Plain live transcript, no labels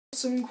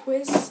Some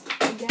quiz,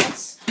 I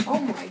guess. Oh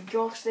my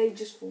gosh, they've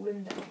just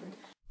fallen down.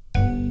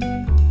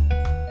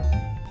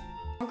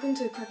 Welcome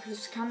to the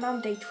Crackers Countdown,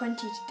 day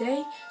 20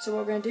 today. So what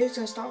we're going to do is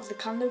going to start with the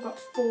calendar. We've got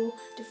 4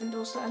 different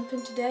doors to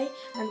open today,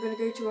 and we're going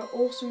to go to an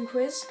awesome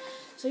quiz.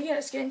 So yeah,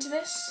 let's get into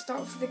this.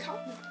 Start with the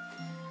calendar.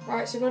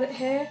 Right, so I've got it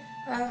here.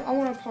 I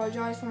want to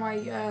apologise for my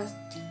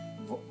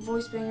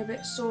voice being a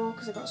bit sore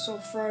because I've got a sore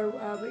throat,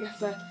 but you have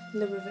to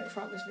live with it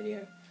throughout this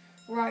video.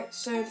 Right,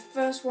 so the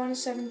first one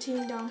is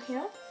 17 down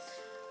here.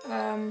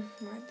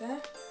 Right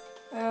there.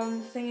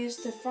 The thing is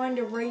to find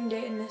a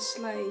reindeer in this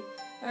sleigh.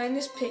 In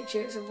this picture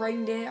it's a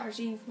reindeer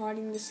actually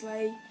riding the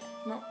sleigh,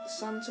 not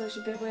Santa, it's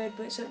a bit weird,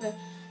 but it's at the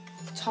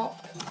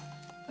top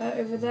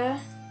over there.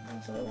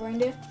 That's a little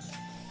reindeer.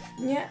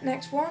 Yeah,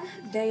 next one,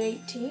 day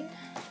 18.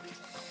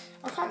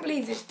 I can't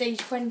believe it's day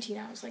 20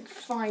 now, it's like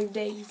 5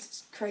 days,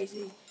 it's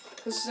crazy.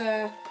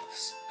 Because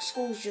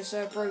school's just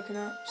broken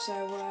up,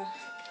 so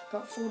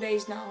got 4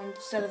 days now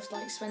instead of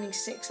like spending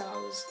 6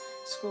 hours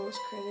at school, it's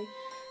crazy.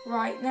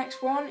 Right,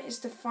 next one is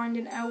to find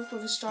an elf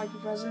with a stripy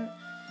present.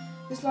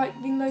 There's like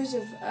been loads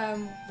of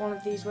one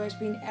of these where it's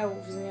been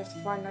elves and you have to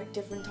find like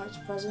different types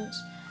of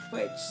presents, but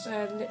it's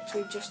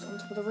literally just on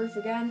top of the roof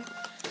again.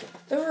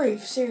 The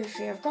roof,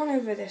 seriously, I've gone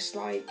over this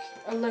like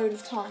a load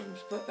of times,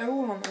 but they're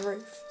all on the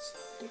roof. It's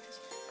ridiculous.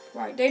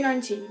 Right, day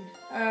 19.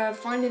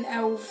 Find an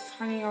elf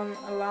hanging on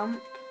a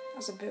lamp.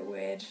 That's a bit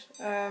weird.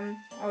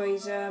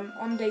 He's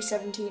on day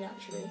 17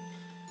 actually.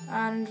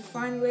 And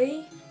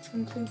finally, to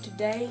conclude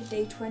today,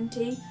 day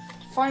 20,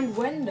 find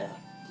Wender.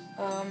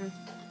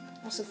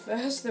 That's the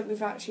first that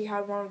we've actually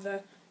had one of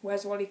the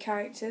Where's Wally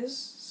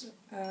characters,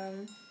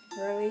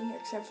 really,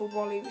 except for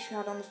Wally, which we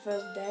had on the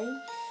first day.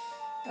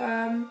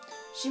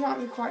 She might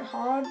be quite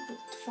hard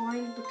to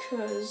find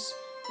because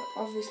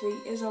there obviously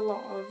is a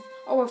lot of...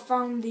 Oh, I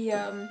found the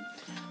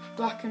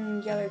black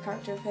and yellow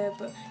character here,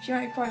 but she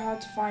might be quite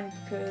hard to find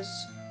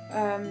because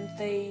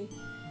the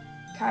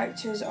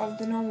characters of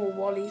the normal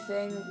Wally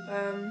thing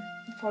are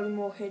probably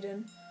more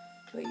hidden,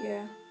 but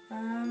yeah.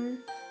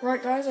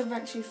 Right guys, I've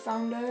actually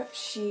found her.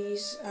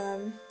 She's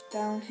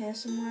down here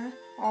somewhere.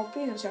 Oh,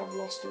 please don't say I've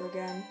lost her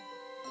again.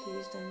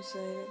 Please don't say,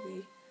 that'd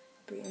be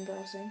pretty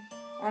embarrassing.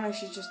 Oh no,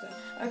 she's just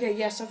there. Okay,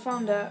 yes, I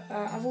found her.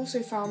 I've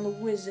also found the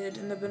wizard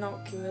and the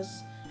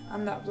binoculars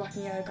and that black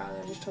and yellow guy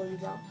that I just told you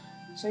about.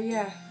 So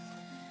yeah,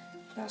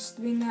 that's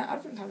been the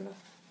advent calendar.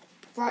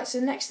 Right, so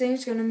the next thing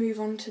is going to move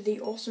on to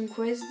the awesome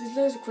quiz. There's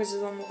loads of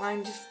quizzes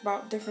online just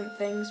about different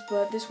things,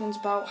 but this one's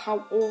about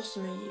how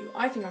awesome are you?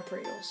 I think I'm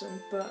pretty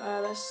awesome, but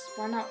let's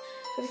find out.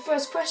 So the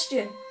first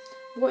question,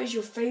 what is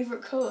your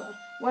favourite colour?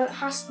 Well, it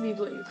has to be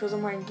blue, because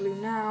I'm wearing blue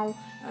now.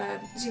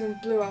 There's even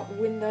blue out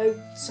the window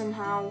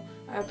somehow,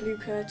 blue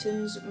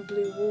curtains and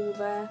blue wall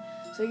there.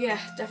 So yeah,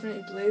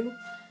 definitely blue.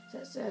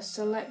 So let's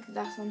select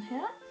that on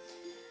here.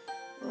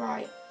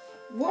 Right,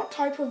 what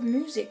type of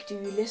music do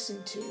you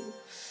listen to?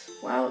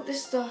 Well,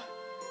 this is the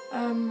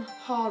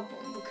hard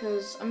one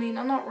because, I mean,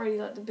 I'm not really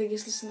like the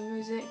biggest listener to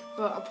music,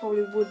 but I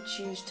probably would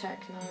choose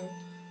techno.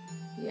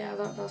 Yeah,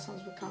 that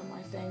sounds kind of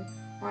my thing.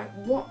 Right,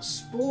 what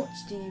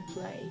sports do you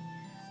play?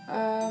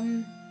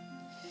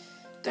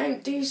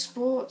 Don't do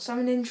sports, I'm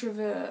an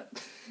introvert.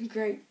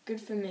 Great,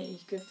 good for me,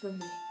 good for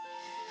me.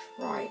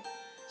 Right,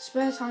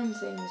 spare time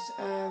things.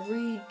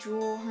 Read,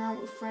 draw, hang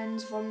out with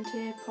friends,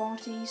 volunteer,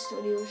 party,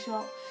 study or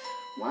shop.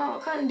 Well,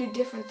 I kind of do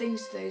different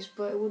things to those,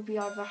 but it would be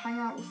either hang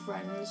out with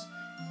friends,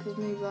 because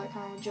maybe like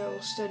hang out with Joe,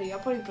 or study. I'll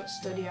probably put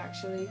study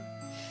actually,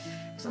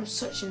 because I'm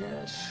such a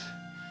nerd.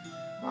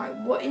 Right,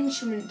 what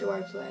instrument do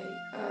I play?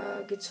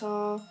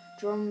 Guitar,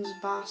 drums,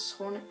 bass,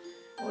 horn,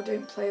 or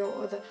don't play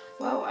or other.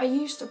 Well, I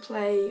used to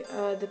play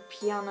the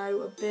piano a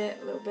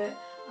little bit,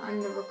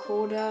 and the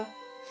recorder,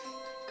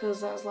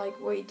 because that's like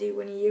what you do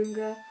when you're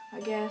younger,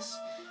 I guess,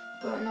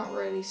 but not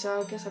really,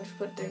 so I guess I'll just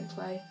put don't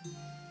play.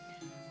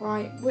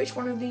 Right, which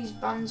one of these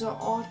bands or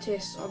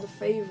artists are your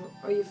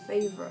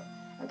favourite?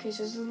 Okay,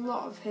 so there's a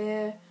lot of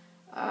here.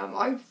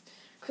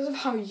 Because of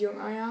how young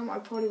I am, I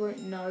probably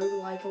won't know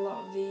like a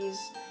lot of these.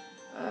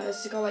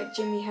 It's got like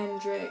Jimi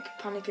Hendrix,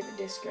 Panic at the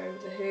Disco,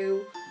 The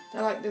Who.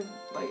 They're like the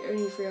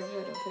only 3 I've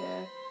heard of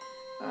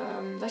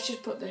here. Let's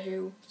just put The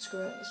Who. Screw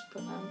it, let's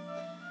put them.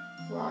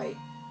 Right.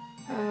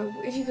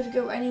 If you could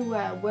go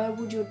anywhere, where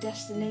would your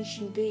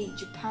destination be?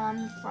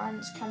 Japan,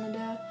 France,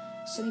 Canada?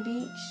 Sunny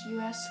beach,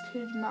 US,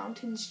 secluded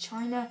mountains,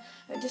 China,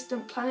 a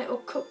distant planet, or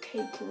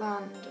cupcake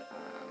land?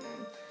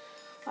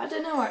 I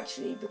don't know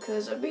actually,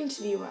 because I've been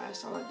to the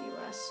US, I like the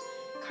US.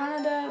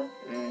 Canada,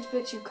 it's a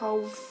bit too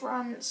cold.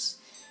 France,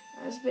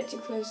 it's a bit too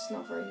close, it's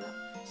not very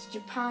nice.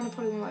 Japan, I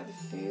probably won't like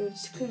the food.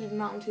 Secluded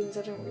mountains,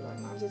 I don't really like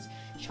mountains.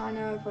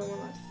 China, I probably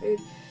won't like the food.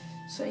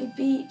 Sunny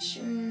beach,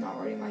 not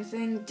really my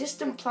thing.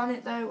 Distant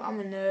planet though, I'm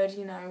a nerd,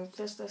 you know,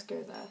 let's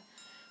go there.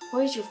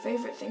 What is your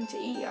favourite thing to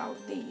eat out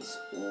of these?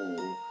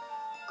 Ooh.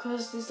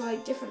 Because there's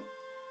like different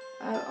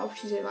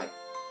options here, like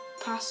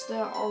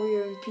pasta,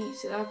 Oreo and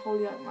pizza. They're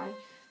probably like my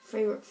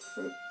favourite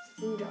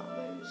food out of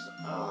those.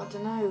 Oh, I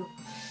don't know.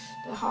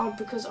 They're hard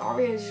because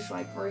Oreo is just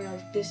like very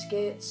nice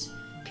biscuits.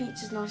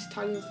 Pizza's nice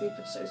Italian food,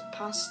 but so is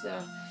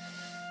pasta.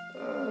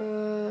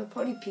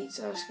 Probably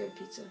pizza. Let's go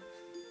pizza.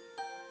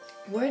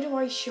 Where do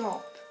I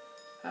shop?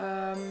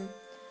 I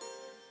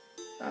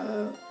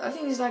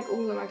think it's like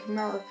all the like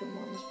American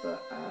ones,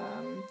 but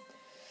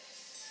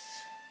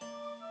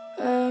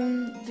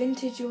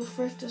vintage or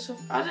thrift or stuff.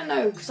 I don't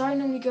know, because I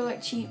normally go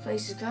like cheap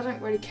places because I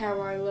don't really care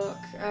where I look.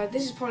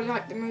 This is probably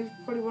like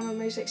probably one of the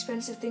most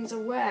expensive things I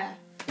wear.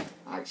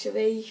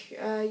 Actually,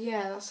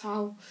 yeah, that's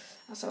how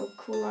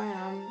cool I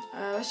am.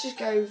 Let's just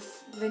go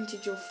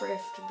vintage or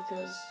thrift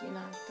because you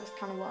know that's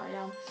kind of what I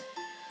am.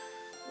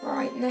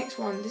 Right, next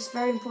one. This is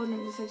very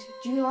important.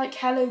 Do you like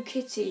Hello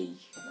Kitty?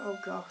 Oh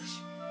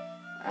gosh.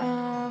 I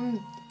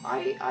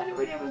don't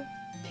really have an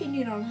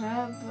opinion on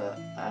her, but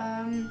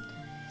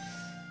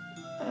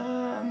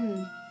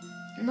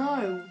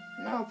no,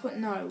 I'll put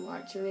no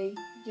actually.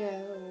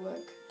 Yeah, that'll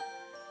work.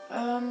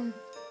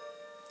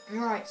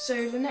 Right.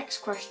 So the next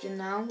question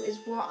now is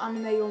what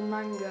anime or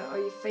manga are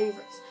your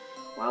favourites?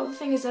 Well, the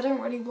thing is, I don't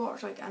really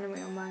watch like anime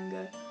or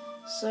manga,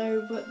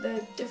 so but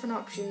the different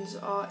options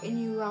are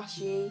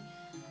Inuyasha,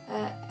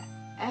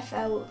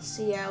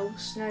 FLCL,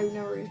 Snow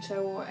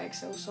Naruto, or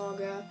XL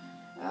Saga.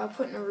 I'll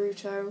put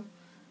Naruto.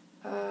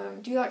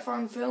 Do you like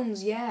foreign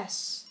films?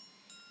 Yes.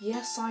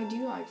 Yes, I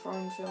do like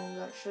foreign films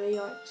actually,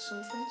 like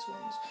some French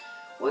ones.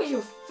 What is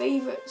your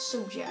favourite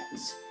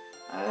subject?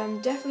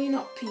 Definitely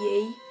not PE,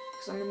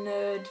 because I'm a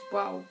nerd.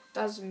 Well,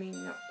 doesn't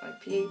mean not like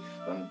PE,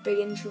 but I'm a big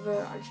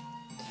introvert. I just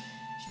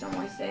done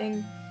my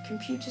thing.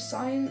 Computer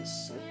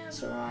science? Yeah,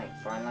 it's alright.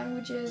 Foreign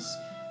languages?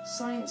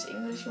 Science,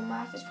 English or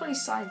math? It's probably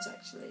science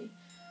actually.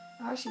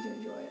 I actually do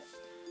enjoy it.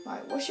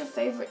 Right, what's your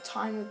favourite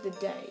time of the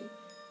day?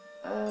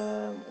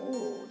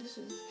 Oh, this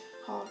is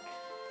hard.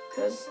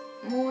 Because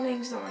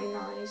morning's not really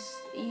nice.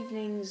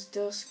 Evenings,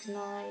 dusk,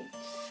 night.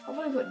 I'll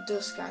probably put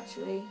dusk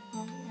actually.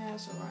 Oh, yeah,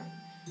 that's alright.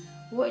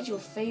 What is your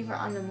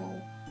favourite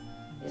animal?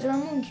 Is there a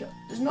monkey?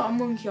 There's not a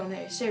monkey on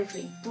here,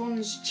 seriously.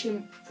 Bronze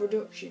Chimp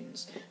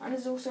Productions. And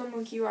there's also a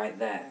monkey right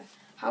there.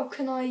 How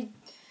can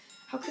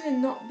there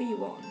not be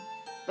one?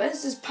 But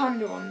there's this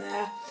panda on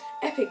there.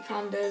 Epic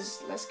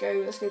pandas. Let's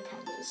go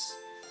pandas.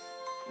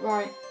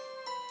 Right.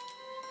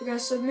 We're going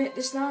to submit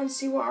this now and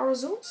see what our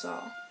results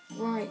are.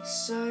 Right,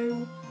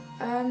 so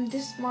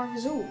this is my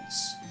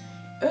results.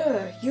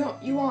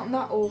 You aren't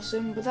that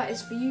awesome, but that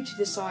is for you to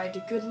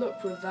decide. Good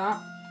luck with that.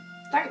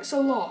 Thanks a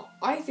lot.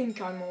 I think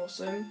I'm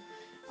awesome.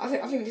 I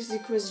think this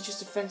quiz is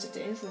just offensive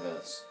to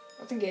introverts.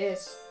 I think it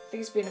is. I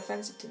think it's been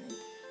offensive to me.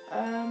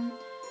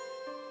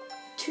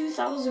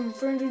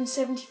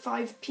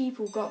 2,375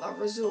 people got that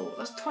result.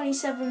 That's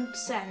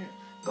 27%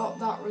 got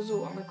that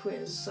result on the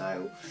quiz.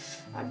 So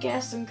I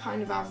guess I'm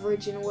kind of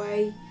average in a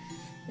way.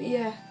 But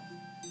yeah.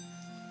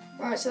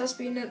 Right, so that's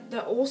been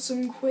the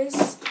awesome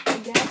quiz, I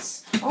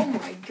guess. Oh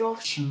my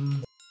gosh.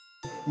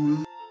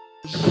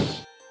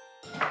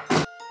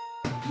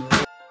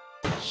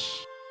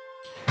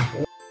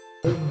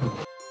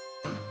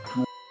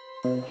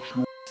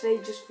 They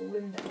just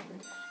fallen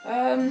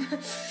down.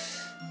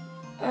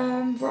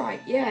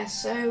 Right, yeah,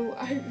 so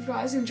I hope you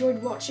guys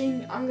enjoyed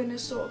watching. I'm going to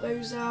sort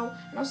those out,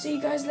 and I'll see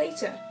you guys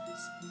later.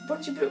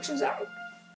 Bunch of productions out.